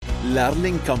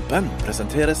Lærlingkampen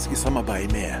presenteres i samarbeid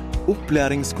med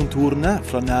opplæringskontorene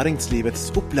fra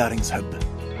Næringslivets opplæringshub.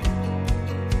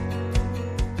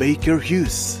 Baker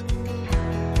Hughes.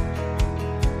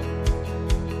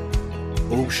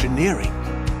 Oceaneering.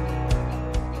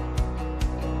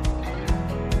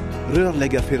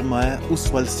 Rørleggerfirmaet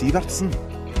Osvald Sivertsen.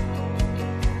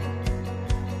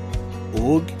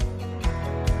 Og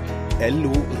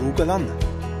LO Rogaland.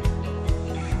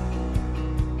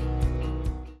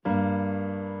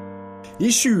 I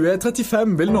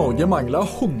 2035 vil Norge mangle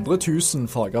 100 000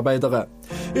 fagarbeidere.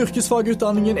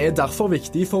 Yrkesfagutdanningen er derfor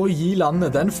viktig for å gi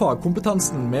landet den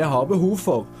fagkompetansen vi har behov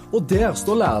for, og der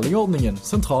står lærlingordningen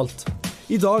sentralt.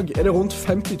 I dag er det rundt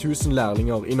 50 000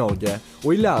 lærlinger i Norge,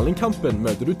 og i Lærlingkampen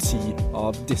møter du 10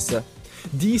 av disse.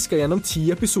 De skal gjennom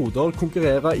 10 episoder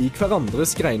konkurrere i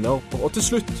hverandres greiner, og til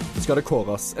slutt skal det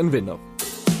kåres en vinner.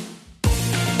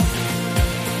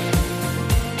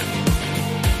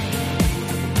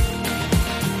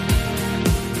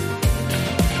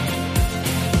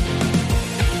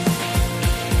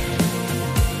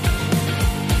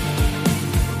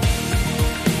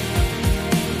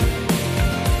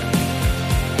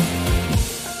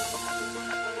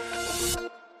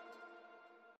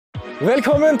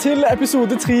 Velkommen til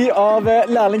episode 3 av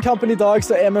Lærlingkampen. I dag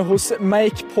så er vi hos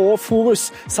Meik på Forus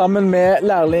sammen med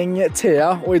lærling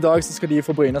Thea, og i dag så skal de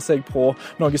få bryne seg på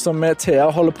noe som Thea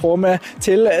holder på med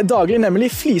til daglig,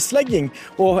 nemlig flislegging,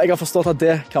 og jeg har forstått at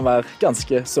det kan være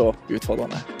ganske så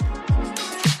utfordrende.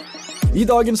 I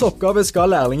dagens oppgave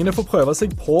skal lærlingene få prøve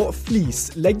seg på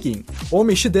flislegging. Og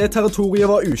om ikke det territoriet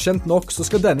var ukjent nok, så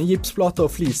skal denne gipsplata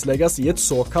flislegges i et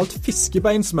såkalt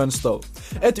fiskebeinsmønster.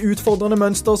 Et utfordrende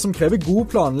mønster som krever god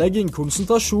planlegging,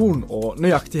 konsentrasjon og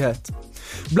nøyaktighet.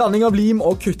 Blanding av lim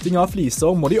og kutting av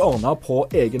fliser må de ordne på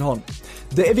egen hånd.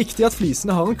 Det er viktig at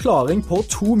flisene har en klaring på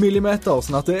 2 mm,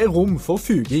 sånn at det er rom for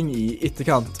fuging i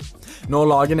etterkant.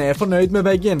 Når lagene er fornøyd med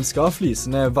veggen, skal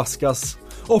flisene vaskes.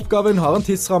 Oppgaven har en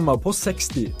tidsramme på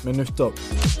 60 minutter.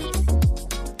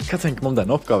 Hva tenker vi om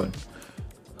denne oppgaven?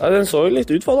 Ja, den så litt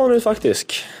utfordrende ut,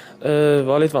 faktisk. Det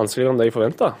var litt vanskeligere enn det jeg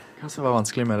forventet. Hva som var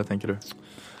vanskelig med det, tenker du?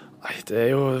 Nei, det er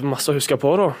jo masse å huske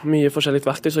på, da. Mye forskjellige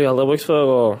verktøy som jeg aldri har brukt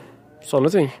før, og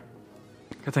sånne ting.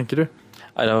 Hva tenker du?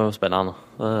 Nei, det var spennende.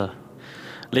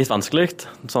 Litt vanskelig,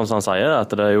 sånn som han sier,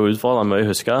 at det er jo utfordrende mye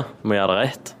å huske. Vi må gjøre det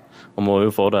rett, og må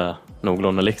jo få det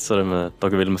noenlunde likt, så det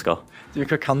dere vil vi skal.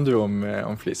 Hva kan du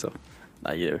om fliser?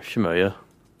 Nei, det er jo ikke mye.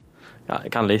 Ja,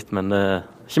 jeg kan litt, men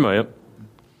ikke mye.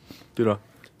 Du da?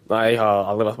 Nei, jeg har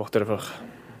aldri vært borti det før.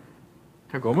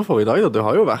 Hva går vi for i dag da? Du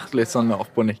har jo vært litt sånn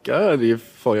opp og nikket de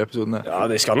forrige episodene. Ja,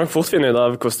 de skal nok fort finne ut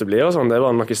av hvordan det blir og sånn. Det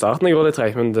var nok i starten jeg går litt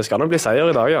tregt, men det skal nok bli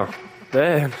seier i dag, ja. Det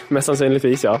er mest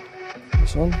sannsynligvis, ja.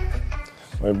 Sånn.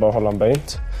 Må jeg bare holde den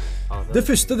beint. Det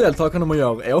første deltakerne må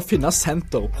gjøre er å finne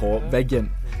senter på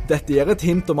veggen. Dette gir et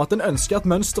hint om at en ønsker at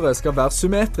mønsteret skal være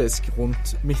symmetrisk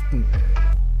rundt midten.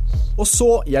 Og så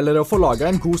gjelder det å få laget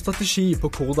en god strategi på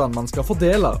hvordan man skal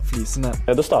fordele flisene.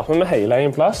 Da starter vi med hele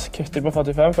en plass, kutter på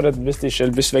 45, for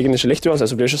hvis veggen ikke er likt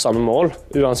uansett, så blir det ikke samme mål.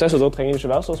 Uansett, så da trenger det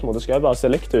ikke være så små. Det skal bare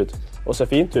se likt ut og se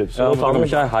fint ut. Så ja, da tar vi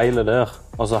ikke hele der,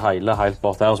 og så hele helt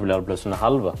bort der, og så blir det plutselig en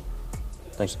halve.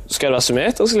 Skal det være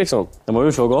symmetrisk, liksom? Det må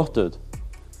jo se godt ut.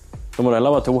 Det må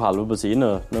heller være 2 halve på sine.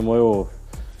 Vi må jo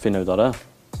finne ut av det.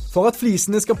 For at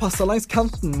flisene skal passe langs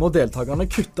kanten, må deltakerne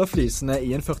kutte flisene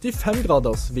i en 45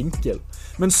 graders vinkel.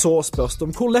 Men så spørs det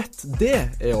om hvor lett det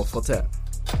er å få til.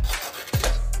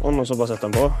 Og nå så bare setter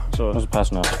den på. Og så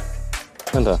presser den her.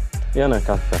 Vent da. Igjen en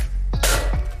kant til.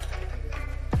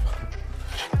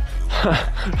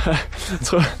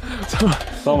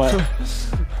 Ta med.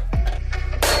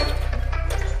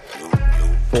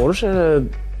 Får du ikke...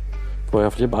 Får jeg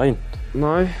iallfall ikke bein?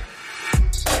 Nei.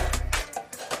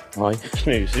 Nei.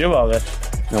 Knuser jo bare.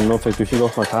 Ja, men nå fikk du ikke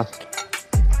godt nok kant.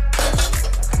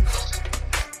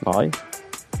 Nei.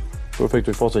 Da fikk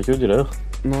du fortsatt ikke ut i der.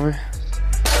 Nei.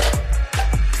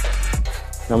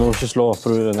 Ja, men du må ikke slå,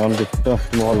 for du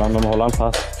må holde den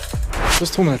fast.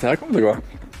 Hvordan tror du dette her kommer til å gå?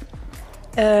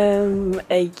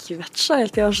 Jeg vet ikke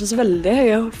helt. Jeg har ikke så veldig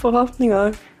høye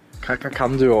forhåpninger. Hva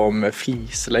kan du om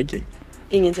flislegging?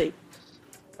 Ingenting.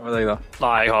 Hva med deg da?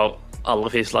 Nei, jeg har aldri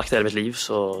fislagt hele mitt liv,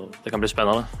 så det kan bli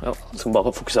spennende. Ja. Jeg skal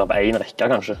bare fokusere på en rekke,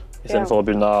 kanskje, i stedet for å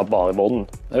begynne bare i bånden.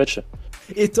 Jeg vet ikke.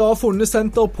 Etter å ha funnet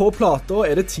senter på plata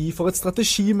er det tid for et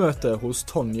strategimøte hos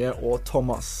Tonje og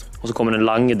Thomas. Og så kommer det en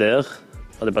lang der,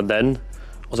 og det er bare den,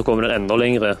 og så kommer det en enda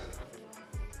lengre.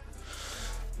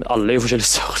 Men alle er jo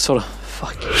forskjellige størrelser, da.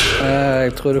 Fuck.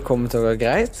 Jeg tror det kommer til å gå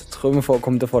greit. Jeg tror vi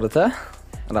kommer til å få det til.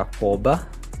 Eller håper.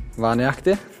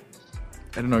 Vanligaktig.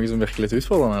 Er det noe som virker litt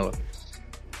utfordrende, eller?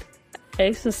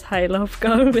 Jeg synes hele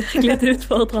oppgaven virker litt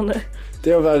utfordrende.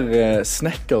 Det å være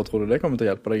snekker, tror du det kommer til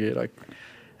å hjelpe deg i dag?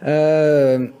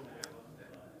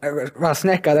 Være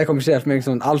snekker, det kommer ikke til å hjelpe meg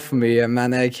sånn alt for mye, men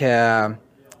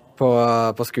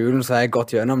på skolen så har jeg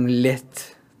gått gjennom litt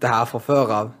det her fra før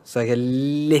av, så jeg har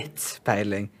litt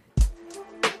peiling.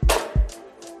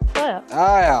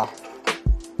 Ja.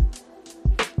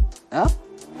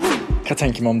 Hva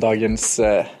tenker vi om dagens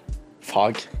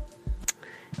fag?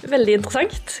 Veldig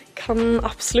interessant. Kan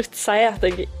absolutt si at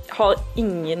jeg har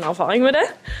ingen erfaring med det.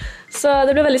 Så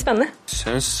det blir veldig spennende. Jeg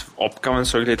synes oppgaven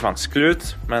så litt vanskelig ut,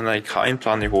 men jeg har en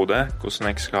plan i hodet hvordan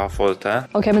jeg skal få det til.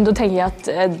 Ok, men da tenker jeg at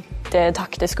det er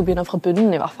taktisk å begynne fra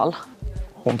bunnen i hvert fall.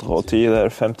 110, det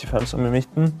er 55 som i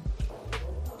midten.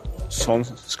 Sånn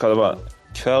skal det være.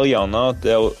 Hver hjørne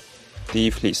der de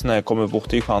flisene kommer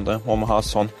borti hverandre, må vi ha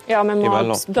sånn. Ja, men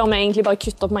bør vi egentlig bare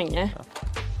kutte opp mange? Ja.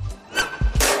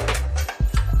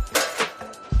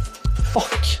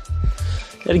 Fuck!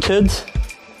 Er det kødd?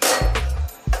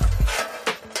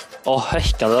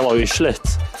 Hekka, det var jo ikke litt.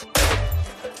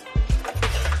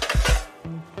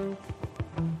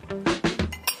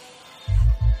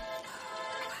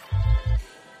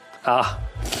 Ja.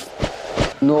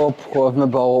 Nå prøver vi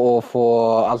bare å få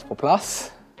alt på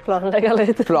plass. Planlegge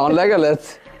litt.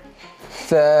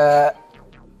 Se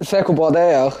hvor bra det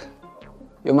gjør.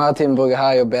 Jo mer tid vi bruker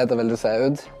her, jo bedre vil det se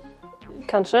ut.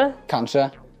 Kanskje.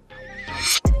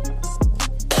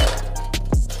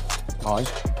 Nei.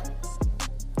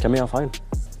 Hvem gjør feil?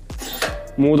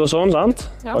 Mot og sånn, sant?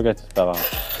 Ja. Ok, bare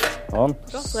sånn.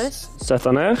 Sett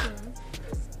den ned.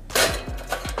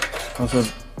 Altså,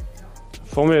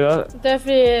 får vi det? Det er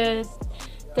fordi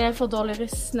det er for dårlig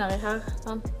riss nedi her.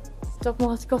 Sant? Dere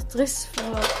må ha et godt riss for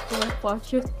å få et bra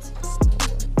kutt.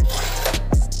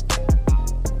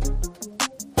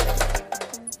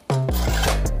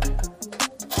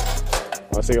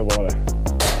 Jeg er sikker på det.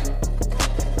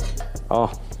 Ja.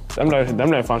 Den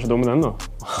ble faen ikke dum den da.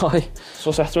 Oi.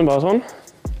 Så setter vi bare sånn.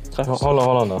 Hold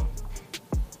den da.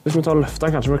 Hvis vi tar og løfter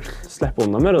den, kanskje vi slipper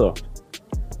unna med det da.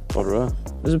 Får du det?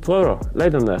 Hvis vi prøver da,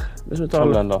 legg den der.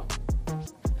 Hold den da.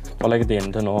 Bare legg det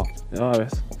inn til nå. Ja, jeg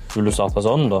vet. Vil du starte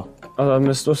sånn da? Altså,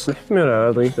 da slipper vi det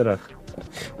dritet der.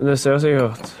 Men det ser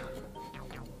sikkert.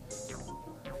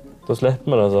 Da slipper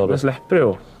vi det, ser du. Det slipper det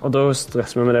jo. Og da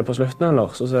stresser vi med det på slutten, eller?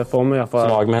 Så får vi i hvert fall...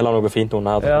 Så lager vi heller noe fint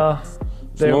under her. Ja.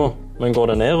 Så nå, men går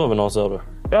det nedover nå, ser du?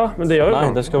 Ja, men det gjør jo Nei,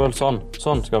 det. det skal vel sånn.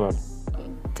 Sånn skal vel.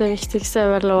 Det viktigste er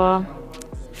vel å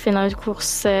finne ut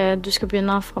hvordan du skal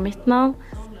begynne fra midten av,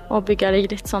 og bygge deg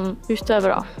litt sånn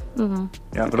utover da.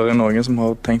 Ja, for det er noen som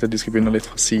har tenkt at de skal begynne litt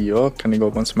fra siden. Kan de gå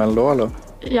på en smell da, eller?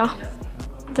 Ja,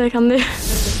 det kan de.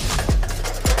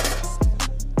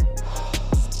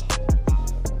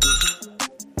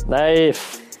 Nei,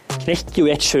 knekker jo,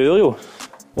 jeg kjører jo.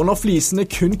 Og når flisene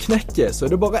kun knekker, så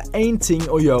er det bare én ting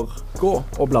å gjøre. Gå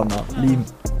og blande lim.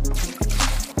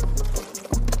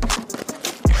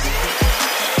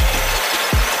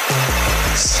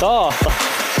 Satan!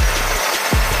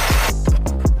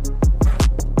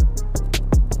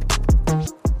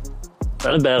 Det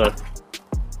er litt bedre.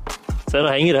 Se,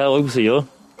 det henger det her også på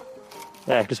siden.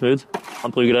 Det er ekkert smooth.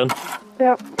 Han bruker den.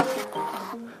 Ja.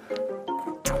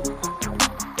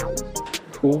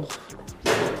 Hvor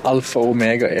alfa og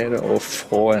omega er det å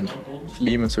få en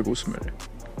limen så god som mulig?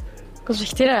 Hvor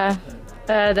viktig det er?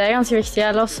 Det er ganske viktig,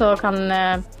 ellers så kan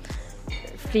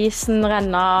flisen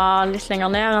renne litt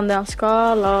lenger ned enn det han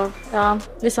skal, eller ja,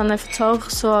 hvis han er for tørr,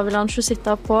 så vil han ikke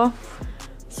sitte på,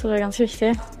 så det er ganske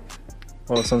viktig.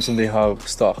 Og sånn som de har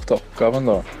startet oppgaven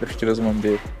da, virker det som om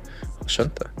de har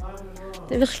skjønt det?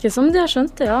 Det virker som de har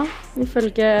skjønt det, ja.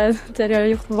 Ifølge det de har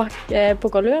gjort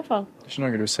på gulvet i hvert fall. Det er ikke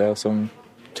noe du ser som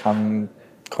kan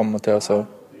komme til å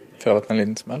føre til en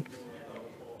liten smell?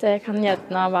 Det kan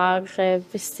gjerne være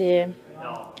hvis de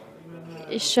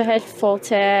ikke helt får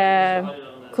til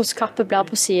hvordan kappet blir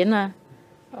på sidene.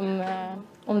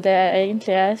 Om det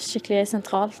egentlig er skikkelig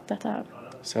sentralt, dette her.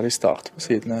 Så har de startet på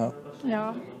sidene her. Ja,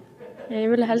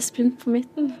 jeg ville helst begynt på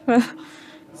midten, men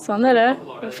sånn er det.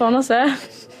 Vi får nå se.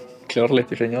 Klør det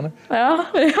litt i fingrene? Ja,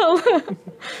 vi gjør det.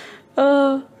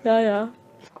 Ja.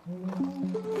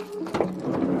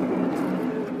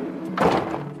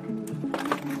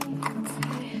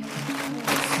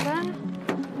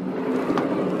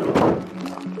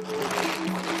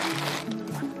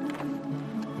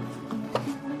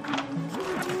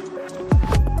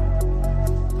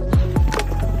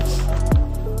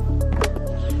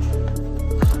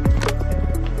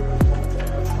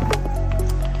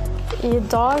 I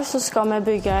dag så skal vi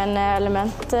bygge en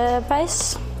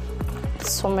elementbeis,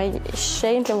 som jeg ikke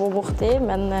egentlig har vært borti,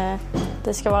 men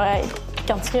det skal være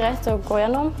ganske greit å gå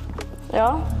gjennom.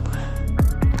 Ja.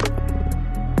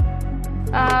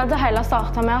 Det hele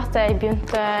startet med at jeg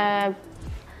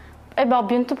bare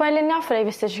begynte på en linje, for jeg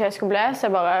visste ikke hva jeg skulle bli, så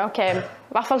jeg bare, ok, i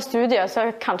hvert fall studiet, så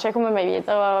kanskje jeg kommer meg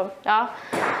videre, ja.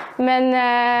 Men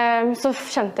så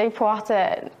kjente jeg på at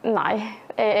nei,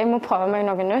 jeg må prøve meg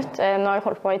noe nytt. Nå har jeg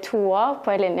holdt på i 2 år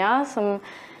på en linje som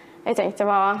jeg tenkte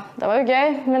det var jo gøy,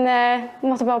 men jeg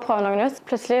måtte bare prøve noe nytt.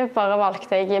 Plutselig bare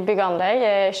valgte jeg bygge anlegg.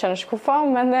 Jeg skjønner ikke hvorfor,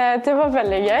 men det var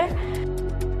veldig gøy.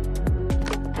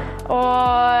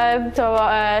 Og da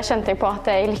kjente jeg på at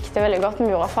jeg likte veldig godt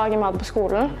murerfaget vi hadde på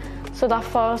skolen. Så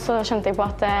derfor så kjente jeg på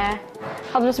at jeg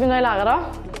hadde lyst til å begynne å lære da.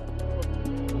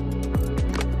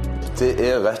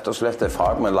 Det rett og slett et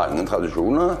fag med lange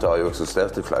tradisjoner. Det har jo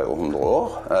eksistert i flere 100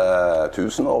 år.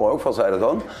 1000 år også, for å si det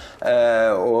sånn.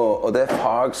 Og det et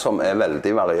fag som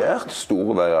veldig variert.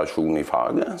 Stor variasjon i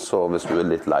faget. Så hvis du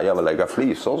litt lei av å legge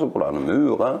fliser, så går det an å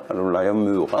mure. Eller du lei av å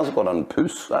mure, så går det an å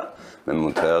pusse. Vi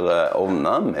monterer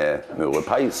ovner, vi murer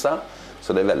peiser. Så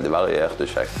det veldig variert og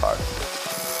kjekt fag.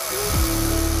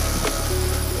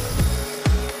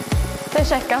 Det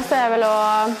kjekkeste vel å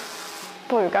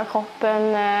bruke kroppen,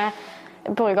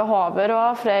 bruke hodet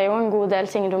da, for det jo en god del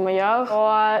ting du må gjøre.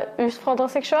 Og utfordre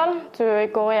seg selv. Du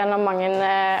går gjennom mange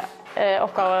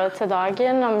oppgaver til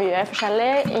dagen, og mye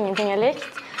forskjellig. Ingenting likt.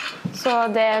 Så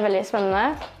det veldig spennende.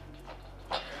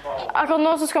 Akkurat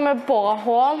nå så skal vi bore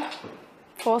hål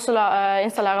for å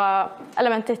installere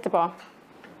elementer etterpå.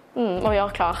 Og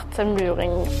gjøre klart til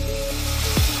muring.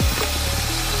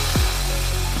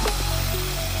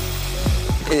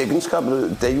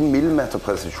 Egenskaper, det jo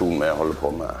millimeterpresisjon vi holder på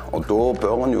med, og da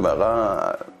bør man jo være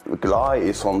glad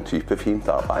i sånn type fint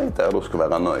arbeid, der du skal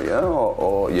være nøye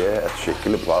og gi et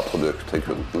skikkelig bra produkt til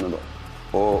kundene. Da.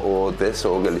 Og det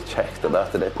som også litt kjekt,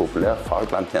 at det populært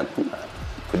fag blant jentene.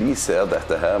 For de ser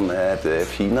dette her med det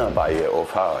finarbeidet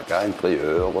og farge,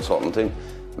 interiør og sånne ting,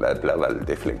 vi blir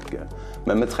veldig flinke.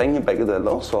 Men vi trenger begge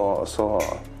deler, så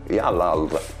i alle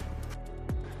aldre.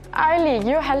 Jeg liker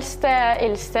jo helst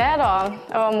ildsted da,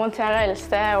 å montere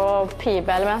ildsted og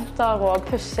pipeelementer og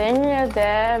pussing,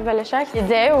 det veldig kjekt.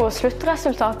 Det jo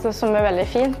sluttresultatet som veldig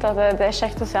fint, at det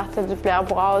kjekt å se at det blir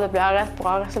bra, og det blir et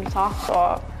bra resultat.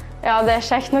 Og ja, det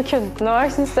kjekt når kundene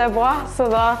også synes det bra, så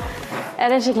da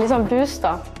det en skikkelig sånn boost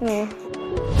da.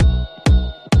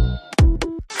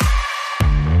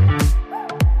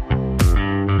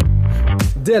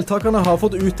 Deltakerne har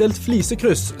fått utdelt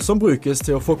flisekryss som brukes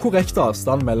til å få korrekt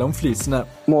avstand mellom flisene.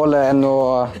 Målet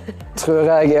nå, tror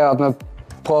jeg, at vi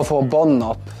prøver å få bånd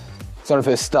opp, som det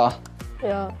første.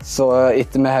 Ja. Så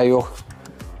etter vi har gjort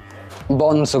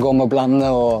bånd, så går vi og blander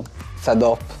og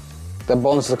setter opp. Det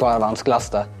bånd som skal være det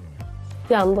vanskeligste.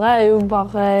 De andre jo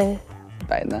bare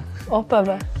Beinet.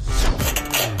 oppover.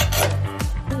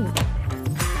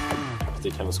 Jeg vet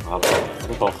ikke hvem vi skal ha det i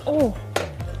ørene for.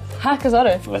 Hæ, hva sa du?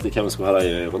 Jeg vet ikke hvem vi skal ha det i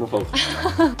ørene for.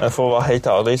 For å være helt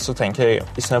ærlig, så tenker jeg,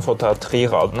 i stedet for å ta 3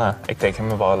 radene, jeg tenker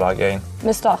vi bare lager en.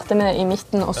 Vi starter med i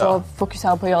midten, og så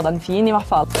fokuserer på å gjøre den fin i hvert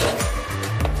fall.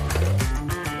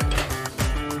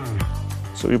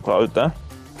 Så vi bra ut det.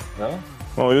 Ja.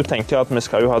 Vi må jo tenke at vi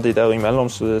skal jo ha de der imellom,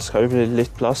 så det skal jo bli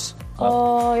litt plass.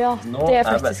 Ja, det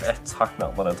faktisk. Nå et hakk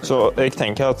nærmere det. Så jeg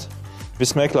tenker at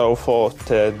hvis vi klarer å få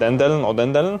til den delen og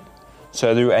den delen,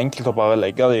 så det jo enkelt å bare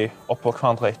legge de oppå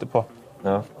hverandre etterpå.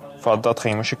 Ja. For da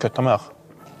trenger vi ikke kutte mer.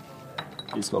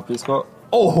 Pisker.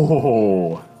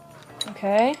 Åh!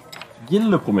 Ok.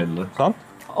 Gilde promille. Sant?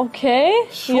 Ok,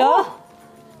 ja.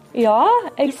 Ja,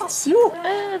 det passer jo.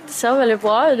 Det ser veldig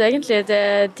bra ut egentlig.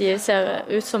 De ser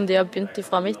ut som de har begynt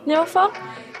fra midten i hvert fall.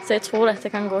 Så jeg tror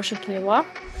dette kan gå skikkelig bra.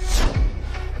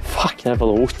 Fuck, det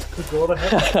for rot. Hvordan går det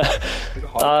her?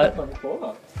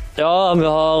 Ja, vi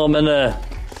har, men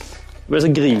vi så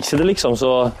grisete liksom,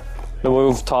 så vi må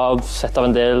jo sette av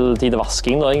en del tid til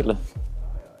vasking da egentlig.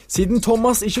 Siden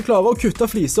Thomas ikke klarer å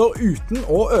kutte fliser uten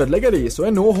å ødelegge de, så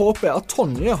nå håpet at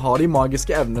Tonje har de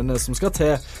magiske evnene som skal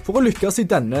til for å lykkes i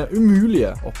denne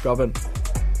umulige oppgaven.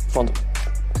 Faen,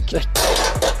 greit.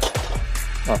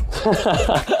 Ja.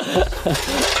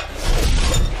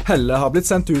 Helle har blitt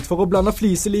sendt ut for å blande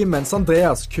fliselig mens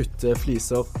Andreas kutter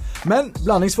fliser. Men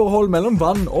blandingsforhold mellom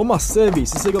vann og masse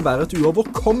viser seg å være et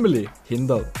uoverkommelig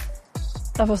hinder.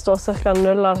 Jeg forstår cirka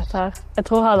 0 av dette her. Jeg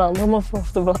tror han andre må få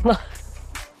ofte blande.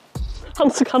 Han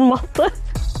som kan matte.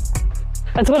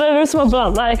 Jeg tror det du som har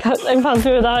blandet. Jeg fant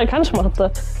jo der, jeg kan ikke matte.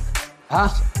 Hæ?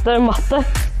 Det jo matte.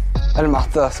 Er det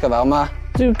matte skal være med?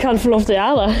 Du kan få lov til å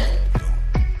gjøre det.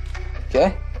 Ok.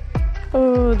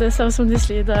 Det ser ut som de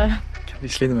sliter. Hva de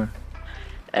sliter med?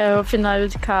 Å finne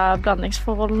ut hva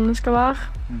blandingsforholdene skal være.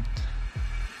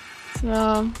 Så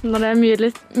når det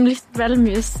litt vel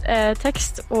mye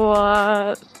tekst og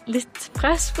litt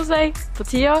press på seg på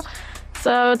tida,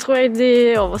 Så tror jeg de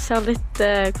overser litt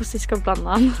hvordan de skal blande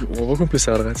den. Du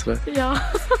overkompliserer det rett og slett. Ja,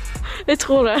 jeg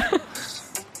tror det.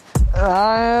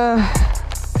 Nei,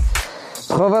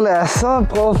 prøv å lese,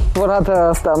 prøv å få det til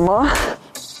å stemme.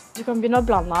 Du kan begynne å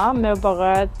blande med å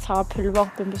bare ta pulver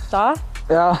opp en bytte.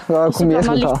 Ja, hvor mye skal vi ta? Så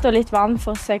blande litt og litt vann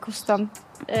for å se hvordan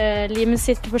limen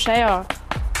sitter på skjea.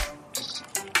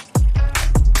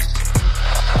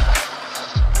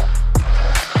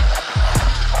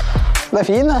 Det er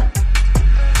fint, det.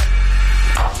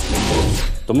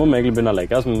 Da må vi egentlig begynne å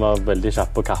legge, så vi var veldig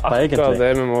kjappe på kappa, egentlig. Akkurat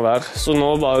det vi må være. Så nå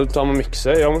bare tar vi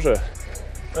mikse, gjør vi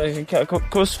ikke?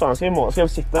 Hvordan faen skal jeg må? Skal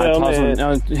jeg sitte der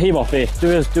med... Hiv oppi. Du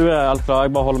er alt klar,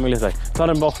 jeg bare holder meg litt vekk. Ta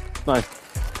den bort. Nei.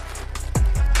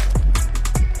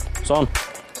 Sånn.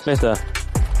 Litt det.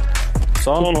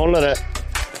 Sånn. Sånn holder det.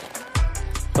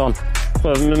 Sånn.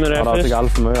 Prøver vi med det først. Ja, det er ikke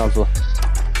alt for mye, altså.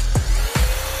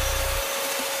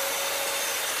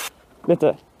 Litt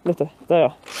det. Der,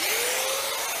 ja.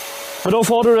 Men da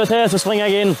får du det til, så springer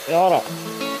jeg inn. Ja da.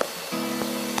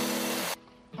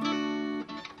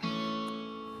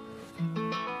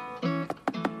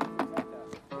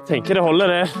 Tenker det holder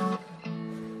det.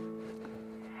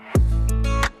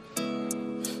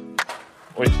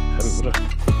 Oi, helvete.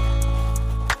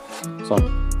 Sånn.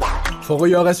 For å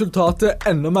gjøre resultatet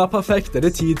enda mer perfekt er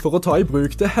det tid for å ta i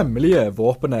bruk det hemmelige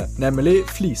våpenet, nemlig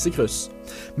flisekryss.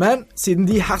 Men siden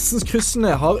de hersens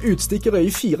kryssene har utstikkere i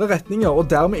 4 retninger og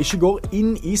dermed ikke går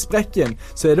inn i sprekken,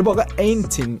 så er det bare én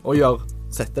ting å gjøre.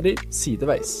 Sette de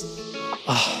sideveis.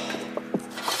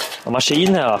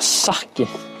 Maskinen her, sakke.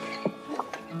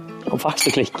 Kom faktisk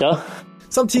til å klikke.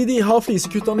 Samtidig har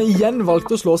flisekutterne igjen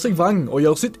valgt å slå seg vrang og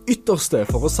gjøre sitt ytterste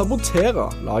for å sabotere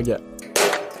laget.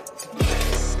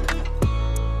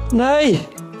 Nei!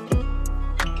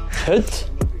 Kødd?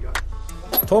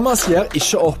 Thomas gir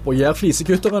ikke opp og gir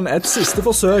flisekutteren et siste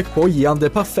forsøk på å gi han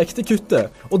det perfekte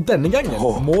kuttet, og denne gangen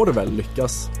må det vel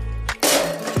lykkes.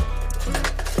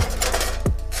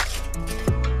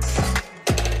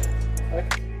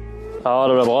 Ja,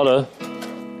 det ble bra, det.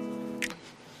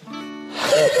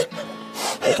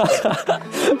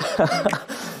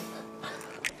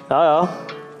 Ja.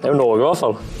 Det er jo noe i hvert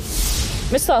fall.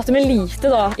 Vi starter med lite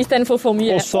da, i stedet for for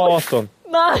mye. Og satan.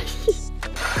 Nei!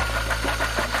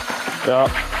 Ja.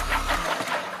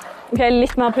 Ok,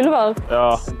 litt mer pulver.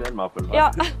 Ja. En del mer pulver. Ja.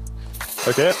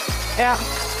 Ok. Ja.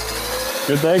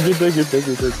 Good day.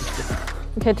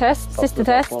 Ok, test. Siste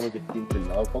test. Får noe fint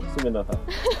bilde av boksen min dette.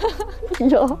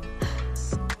 Ja.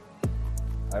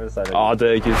 Jeg vil si det. Ja,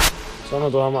 det er good. Sånn,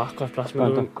 og da har vi akkurat plass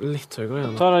med litt høyere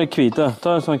igjen. Ta det hvite.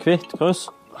 Ta en sånn hvitt kryss.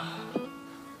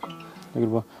 Jeg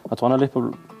tror han er litt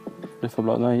for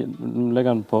blad. Nei, legg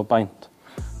den på beint.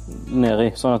 Nedi,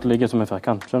 sånn at det ligger som en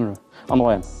firkant. Skjønner du? Andre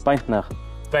veien. Beint ned.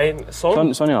 Bein,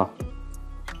 sånn? Sånn, ja.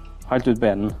 Helt ut på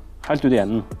enden. Helt ut i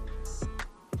enden.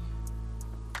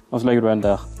 Og så legger du en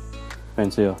der. På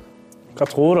en side. Hva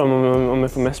tror du om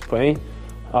vi får mest poeng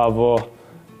av å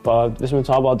hvis vi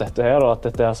tar bare dette her, og at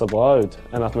dette her ser bra ut,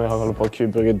 enn at vi holder på å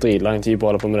bruke dritlang tid på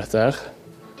å holde på med dette her?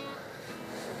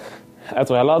 Jeg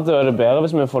tror heller at det er bedre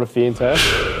hvis vi får det fint her.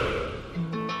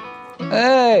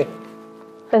 Hei!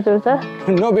 Vet du det?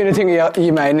 Nå begynner ting å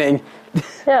gi mening.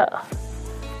 Ja.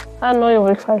 Ja, nå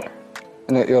gjorde jeg feil.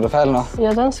 Gjorde du feil nå?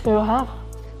 Ja, den skal jo her.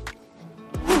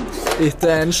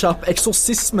 Etter en kjapp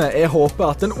eksorsisme er håpet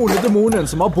at den onde demonen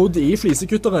som har bodd i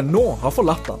flisekutteren nå har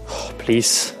forlatt han.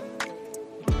 Please.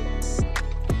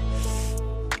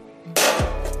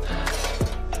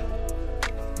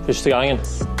 Første gangen.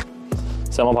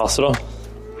 Se om han passer da.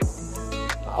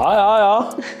 Ja.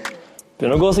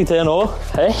 Begynner å gå seg til nå.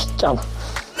 Hekkan.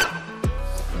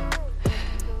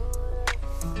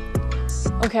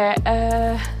 Ok,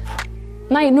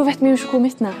 nei, nå vet vi jo ikke hvor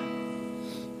midten er.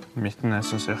 Midten er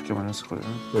så cirka med den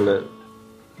skruen.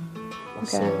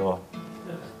 Ok.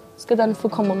 Skal den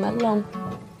få komme mellom her?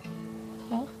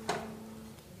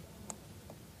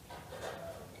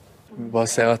 Vi bare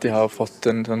ser at de har fått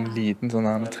en sånn liten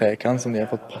sånn trekant som de har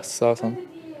fått passe sånn.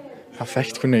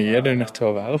 Perfekt. Hvor nøye er det nødt til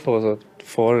å være for å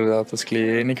få det der til å skli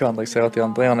inn i hverandre? Jeg ser at de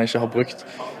andre gjerne ikke har brukt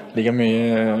like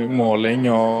mye måling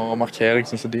og markering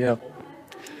som de har.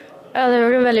 Ja, det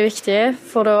er jo veldig viktig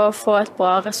for å få et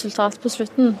bra resultat på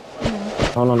slutten.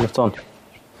 Ta noe litt sånn.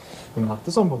 Kunne du hatt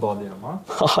det sånn på badet hjemme?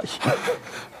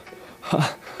 Nei.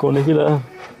 Kunne ikke det.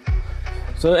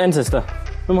 Så en siste.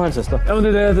 Vi må ha en siste. Ja, men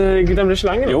den blir ikke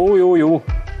lang, eller? Jo.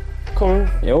 Kom.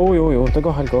 Jo. Det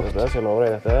går helt godt. Det skal jeg love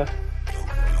deg dette her.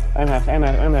 En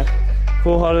her.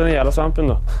 Hvor har du den jævla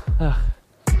svampen, da? Her.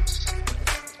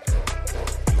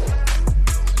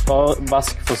 Bare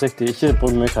vask forsiktig. Ikke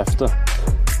bruk mye krefter.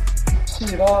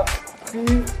 4, 3,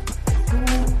 2,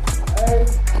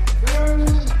 1,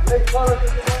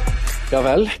 Ja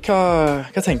vel,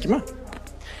 hva tenker vi?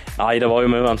 Nei, det var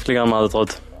jo mye vanskeligere enn vi hadde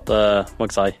trodd. Det må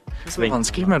jeg si. Hva er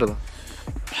vanskelig med det da?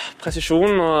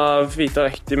 Presisjon og vite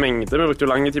riktig mengde. Vi brukte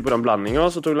jo lang tid på den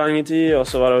blandingen, så tok lang tid, og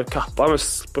så var det kappa. Vi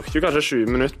brukte jo kanskje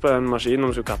 20 minutter på en maskin når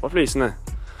vi skulle kappe flisene.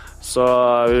 Så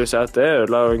jeg vil si at det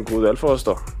ødela en god del for oss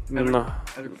da. Men,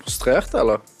 er du frustrert,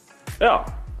 eller? Ja,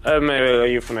 vi er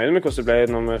jo fornøyde med hvordan det ble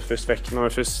når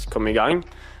vi først kom i gang.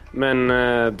 Men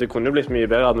det kunne jo blitt mye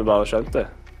bedre at vi bare skjønte det,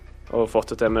 og fått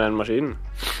det til med den maskinen.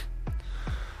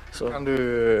 Så. Kan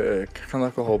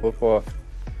dere håpe på,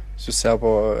 hvis du ser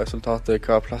på resultatet,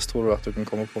 hva plass tror du at du kan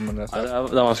komme på med dette? Nei,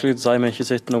 det er vanskelig å si, vi har ikke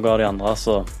sett noe av de andre,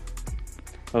 så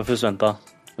vi får først vente.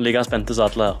 Like spente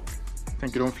som alle her.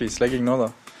 Tenker du om flislegging nå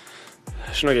da?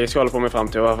 Ikke noe jeg skal holde på med i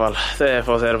fremtiden i hvert fall. Det er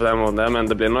for å si det på den måten der, men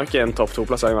det blir nok en topp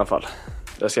 2-plassering i hvert fall.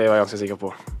 Det skal jeg være ganske sikker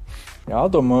på. Ja,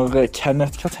 dommer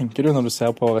Kenneth, hva tenker du når du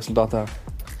ser på resultatet her?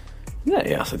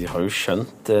 Nei, altså de har jo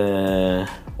skjønt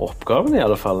oppgaven i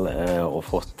alle fall, og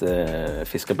fått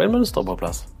fiskebeinmønster på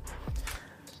plass.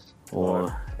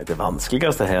 Og det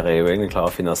vanskeligste her er jo egentlig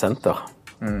klare å finne senter.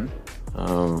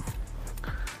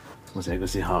 Må se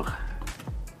hvordan de har.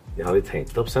 De har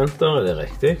tenkt opp senter, er det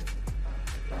riktig?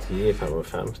 10,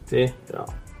 55, ja.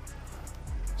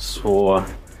 Så...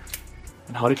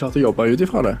 Men har de klart å jobbe ut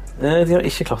ifra det? De har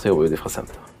ikke klart å jobbe ut ifra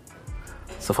senter.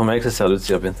 Så for meg så ser det ut som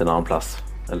de har begynt en annen plass.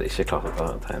 Eller ikke klart å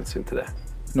ta hensyn til det.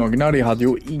 Noen av de hadde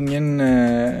jo ingen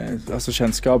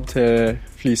kjennskap til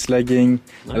flislegging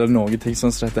eller noen ting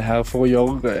sånn som dette her, for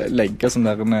å legge sånn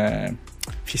der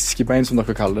fiskebein, som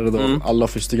dere kaller det da,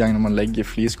 aller første gang når man legger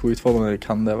flis. Hvor utfordrende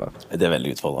kan det være? Det er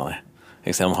veldig utfordrende.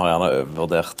 Jeg ser vi har gjerne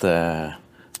overvurdert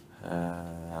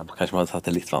kanskje vi har tatt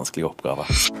en litt vanskelig oppgave.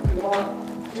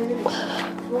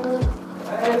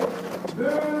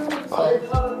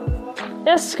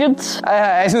 Yes, good.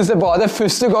 Jeg synes det er bra. Det er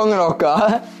første gangen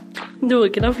dere.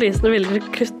 Noen av flisene ville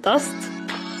ikke kuttes,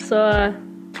 så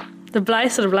det ble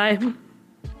så det ble.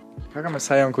 Hva kan vi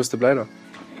si om hvordan det ble da?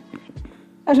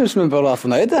 Jeg synes vi burde være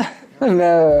fornøyde. Men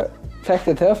vi fikk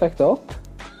det til og fikk det opp.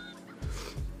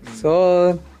 Så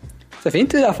det er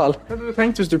fint i hvert fall. Hva hadde du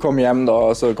tenkt hvis du kom hjem da,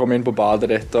 og så kom inn på badet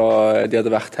ditt, og de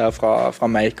hadde vært her fra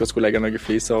Make og skulle legge noen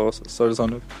fliser, og så det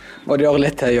sånn ut? Og de gjør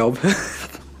litt til jobb.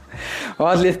 Og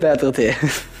hatt litt bedre tid.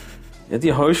 Ja, de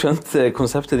har jo skjønt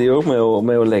konseptet de også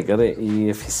med å legge det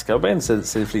i fiskebein, så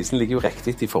flisene ligger jo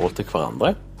riktig i forhold til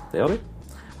hverandre. Det gjør de.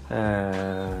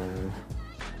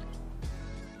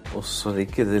 Og så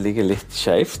ligger det litt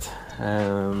skjevt.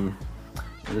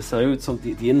 Det ser jo ut som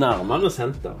de er nærmere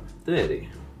senter. Det er de.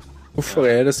 Hvorfor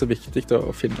er det så viktig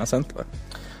å finne senteret?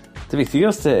 Det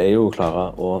viktigste er jo å klare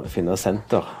å finne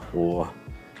senter for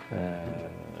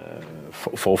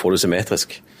å få det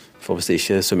symmetrisk. For hvis det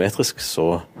ikke er symmetrisk,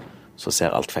 så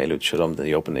ser alt feil ut, selv om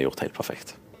jobben er gjort helt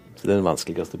perfekt. Så det er den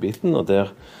vanskeligste biten, og de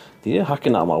er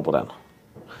hakket nærmere på den.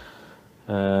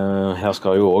 Her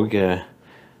skal jo også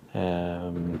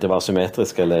det være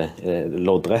symmetrisk eller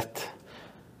loddrett.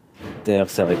 Der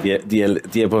ser jeg de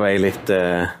er på vei litt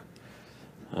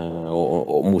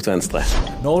og mot venstre.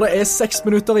 Når det er 6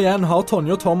 minutter igjen, har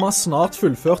Tonje og Thomas snart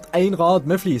fullført en rad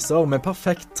med fliser med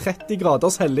perfekt 30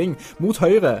 graders helling mot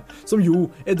høyre, som jo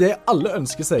er det alle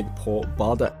ønsker seg på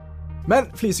badet.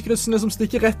 Men flisekryssene som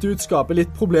stikker rett ut skaper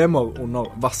litt problemer under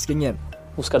vaskingen.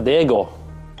 Hvor skal det gå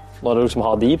når du liksom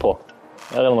har de på?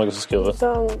 Her er det noe som skurrer.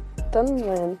 Den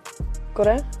veien.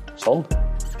 Går det? Sånn.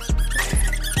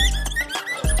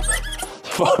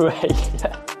 Var du helt...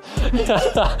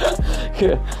 Det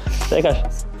er kanskje.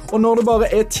 Og når det bare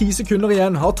er 10 sekunder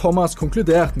igjen, har Thomas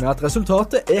konkludert med at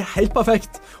resultatet er helt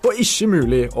perfekt og ikke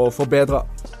mulig å forbedre.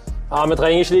 Ja, vi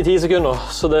trenger ikke de 10 sekunder,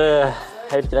 så det er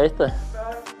helt greit det.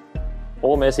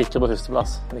 Og vi er sikre på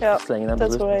førsteplass. Ja, det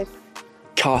tror jeg.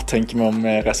 Hva tenker vi om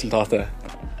resultatet?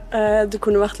 Det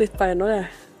kunne vært litt beinere.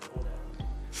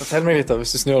 Fortell meg litt da,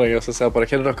 hvis du snur deg og ser på det.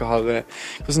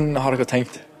 Hvordan har dere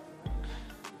tenkt?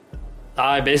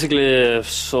 Nei, basically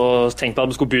så tenkte vi at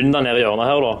vi skulle begynne der nede i hjørnet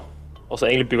her da. Og så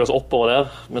egentlig bygge oss oppover der.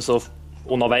 Men så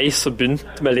underveis så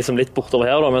begynte vi liksom litt bortover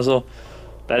her da. Men så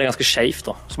ble det ganske skjevt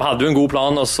da. Så vi hadde jo en god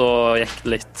plan, og så gikk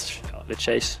det litt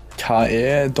skeis. Hva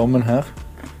er dommen her?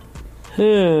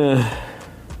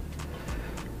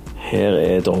 Her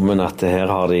er dommen at her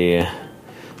har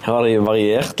de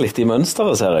variert litt i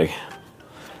mønsteret, ser jeg.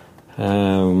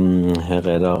 Her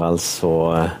er det altså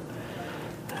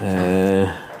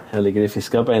her ligger det i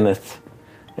fiskebein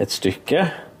et stykke,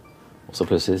 og så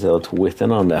plutselig er det 2 etter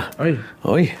hverandre der.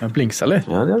 Oi, den blinkser litt.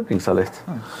 Ja, de har blinkset litt.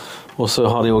 Og så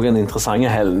har de også en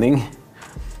interessant helning.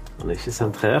 Den er ikke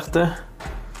sentrert det.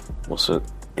 Og så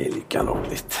ligger den også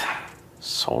litt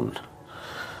sånn.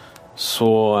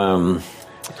 Så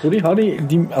Jeg tror de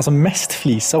har mest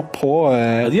fliser på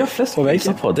de har flest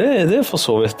fliser på. Det er for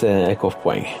så vidt et godt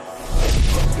poeng.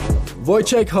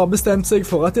 Wojciech har bestemt seg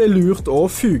for at det er lurt å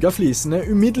fuge flisene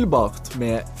umiddelbart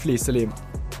med fliselim.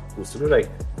 Koser du deg?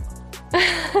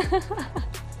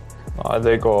 Nei,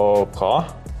 det går bra.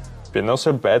 Begynner å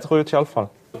se bedre ut i alle fall.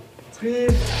 3,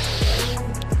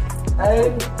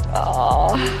 1...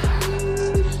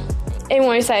 Jeg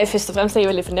må jo si først og fremst at jeg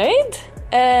er veldig fornøyd.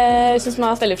 Jeg synes vi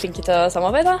har vært veldig flinke til å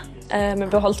samarbeide. Vi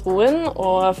beholdt roen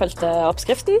og følte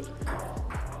oppskriften.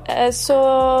 Så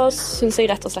synes jeg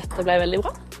rett og slett det ble veldig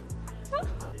bra.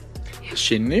 Det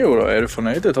skinner jo da. Er du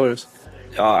fornøyd, Torjus?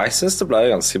 Ja, jeg synes det ble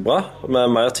ganske bra.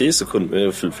 Med mer tid så kunne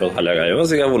vi fullført hele greia,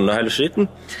 så jeg har vunnet hele skiten.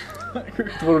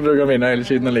 Tror du kan vinne hele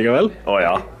skiten likevel?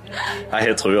 Ja, jeg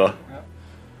har trua.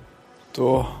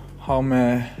 Da har vi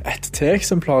et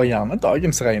T-eksemplar, gjerne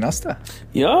dagens reneste.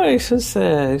 Ja, jeg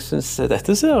synes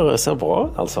dette ser bra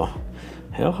ut, altså.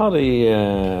 Her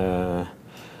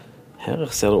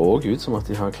ser det også ut som at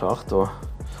de har klart å...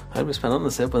 Det blir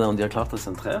spennende å se på det om de har klart å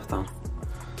sentrere den.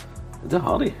 Det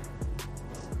har de.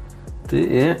 Det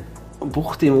er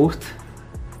bortimot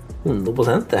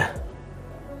 100% det.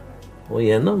 Og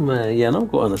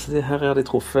gjennomgående, så her har de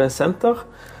truffet senter,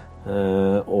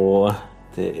 og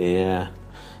det er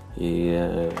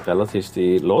relativt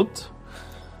i lodd.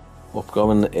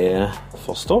 Oppgaven er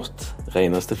forstått,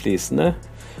 reneste flisene,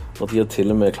 og de har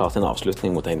til og med klart en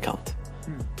avslutning mot en kant.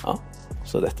 Ja,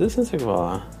 så dette synes jeg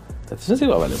var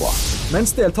veldig bra.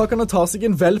 Mens deltakerne tar seg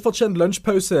en velfortjent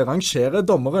lunsjpause, rangerer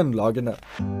dommeren lagene.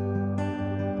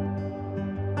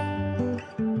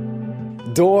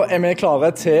 Da er vi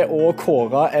klare til å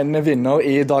kåre en vinner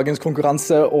i dagens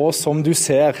konkurranse, og som du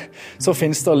ser, så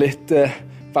finnes det litt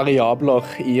variabler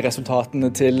i resultatene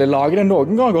til lagene.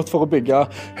 Noen har gått for å bygge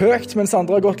høyt, mens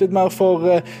andre har gått litt mer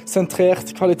for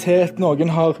sentrert kvalitet.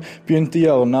 Noen har begynt i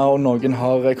hjørnet, og noen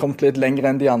har kommet litt lenger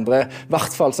enn de andre. I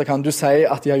hvert fall så kan du si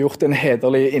at de har gjort en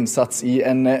hederlig innsats i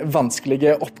en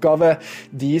vanskelig oppgave.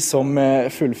 De som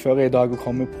fullfører i dag og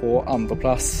kommer på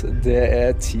andreplass, det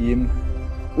er Team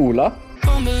Ola.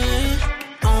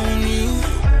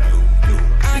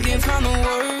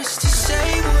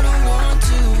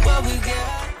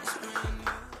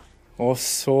 Og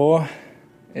så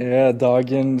er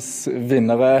dagens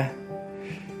vinnere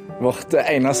vårt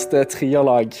eneste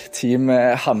trierlag, Team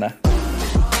Hanne.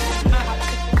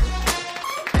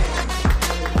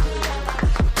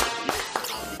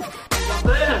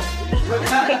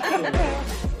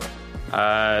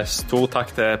 Stor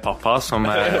takk til pappa som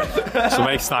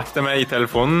jeg snakket med i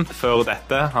telefonen før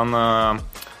dette. Han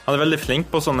er veldig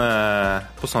flink på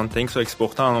sånne ting, så jeg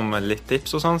spurte han om litt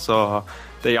tips og sånn, så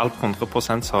det hjalp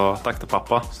 100%, så takk til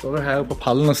pappa. Står du her på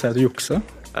pallen og sier du jukser?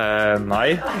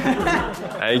 Nei,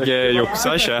 jeg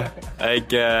jukser ikke. Jeg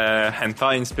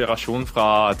hentet inspirasjon fra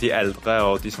de eldre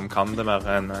og de som kan det mer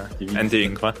enn de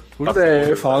yngre. Tror du det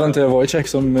er faren til Wojciech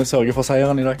som sørger for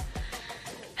seieren i dag?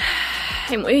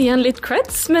 Jeg må jo gi en litt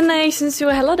creds, men jeg synes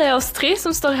jo heller det er oss tre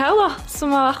som står her da,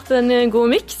 som har vært en god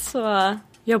mix og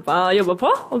jobbet på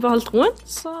og beholdt roen,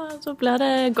 så blir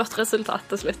det godt resultat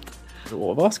til slutt. Du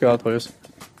overrasket, Trøyus?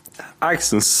 Jeg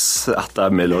synes at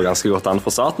vi lå ganske godt an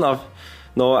fra starten av.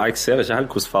 Jeg ser ikke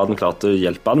helt hvordan faren klarte å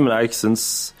hjelpe han, men jeg synes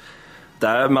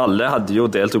vi alle hadde jo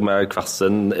deltog med hver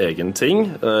sin egen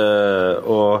ting,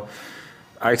 og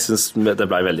jeg synes det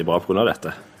ble veldig bra på grunn av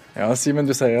dette. Ja, Simen,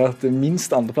 du sier at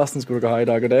minst andreplassen skulle dere ha i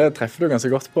dag, og det treffer du ganske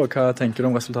godt på. Hva tenker du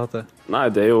om resultatet? Nei,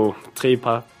 det er jo 3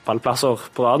 pallplasser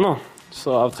på rad nå,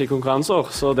 så av 3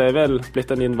 konkurranser, så det er vel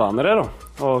blitt en liten vane det da,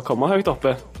 å komme høyt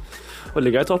oppe og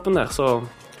ligge i toppen der, så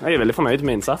jeg er veldig fornøyd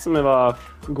med innsatsen. Vi var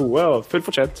gode og fullt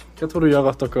fortjent. Hva tror du gjør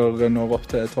at dere når opp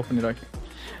til toppen i dag?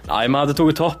 Nei, vi hadde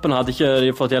tatt toppen, hadde ikke de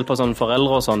fått hjelp av sånne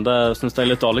foreldre og sånn. Det synes jeg er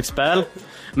litt dårlig spill.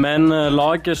 Men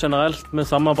laget generelt, vi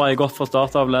samarbeider godt fra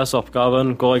start av, leser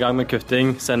oppgaven, går i gang med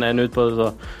kutting, sender en ut på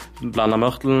det, blander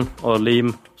mørtelen og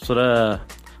lim. Så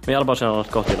vi gjør det bare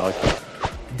generelt godt i dag.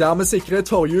 Dermed sikrer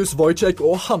Torjus, Wojciech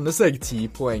og Hanne seg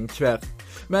 10 poeng hver.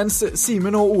 Mens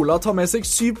Simen og Ola tar med seg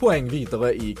 7 poeng videre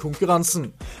i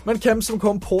konkurransen. Men hvem som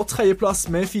kom på 3. plass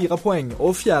med 4 poeng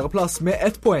og 4. plass med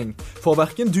 1 poeng, får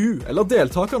hverken du eller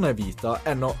deltakerne vite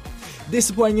ennå.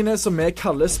 Disse poengene, som vi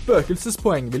kaller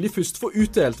spøkelsespoeng, vil de først få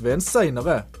utdelt ved en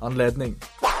senere anledning.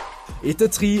 Etter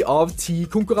 3 av 10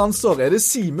 konkurranser er det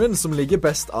Simen som ligger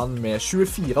best an med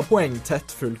 24 poeng,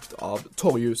 tett fulgt av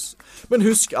Torjus. Men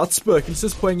husk at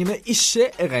spøkelsespoengene ikke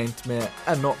er regnet med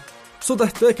ennå. Så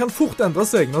dette kan fort endre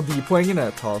seg når de poengene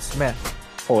tas med.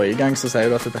 Forrige gang så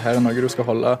sier du at dette her er noe du skal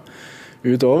holde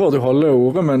utover. Du holder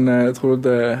ordet, men jeg tror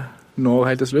det når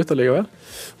helt til slutt allikevel.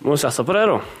 Må satse på det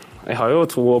da. Jeg har jo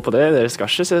tro på det. Det skal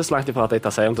ikke se så langt ifra at jeg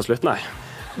tar seieren til slutt, nei.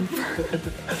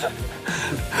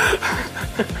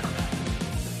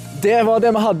 Det var det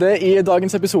vi hadde i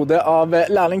dagens episode av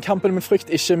Lærlingkampen, men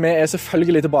frykt ikke, vi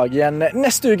selvfølgelig tilbake igjen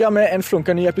neste uke med en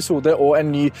flunka ny episode og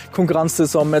en ny konkurranse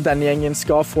som denne gjengen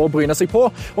skal få bryne seg på.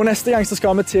 Og neste gang så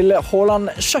skal vi til Håland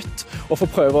Kjøtt og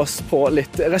få prøve oss på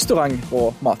litt restaurant-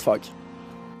 og matfag.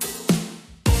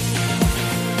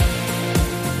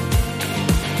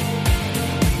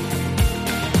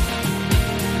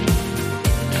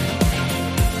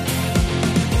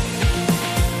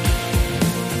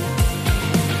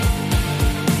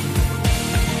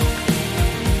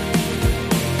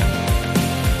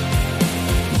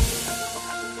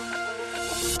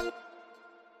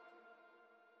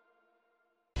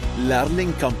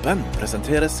 Lærlingkampen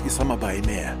presenteres i samarbeid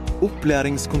med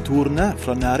opplæringskontorene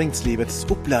fra næringslivets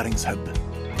opplæringshub.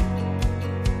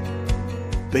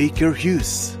 Baker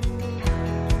Hughes.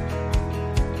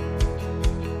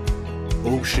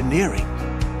 Oceaneering.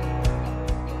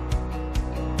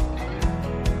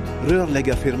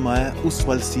 Rørleggerfirmaet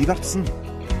Osvald Sivertsen.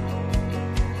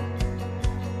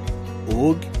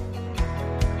 Og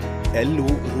LO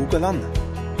Rogaland.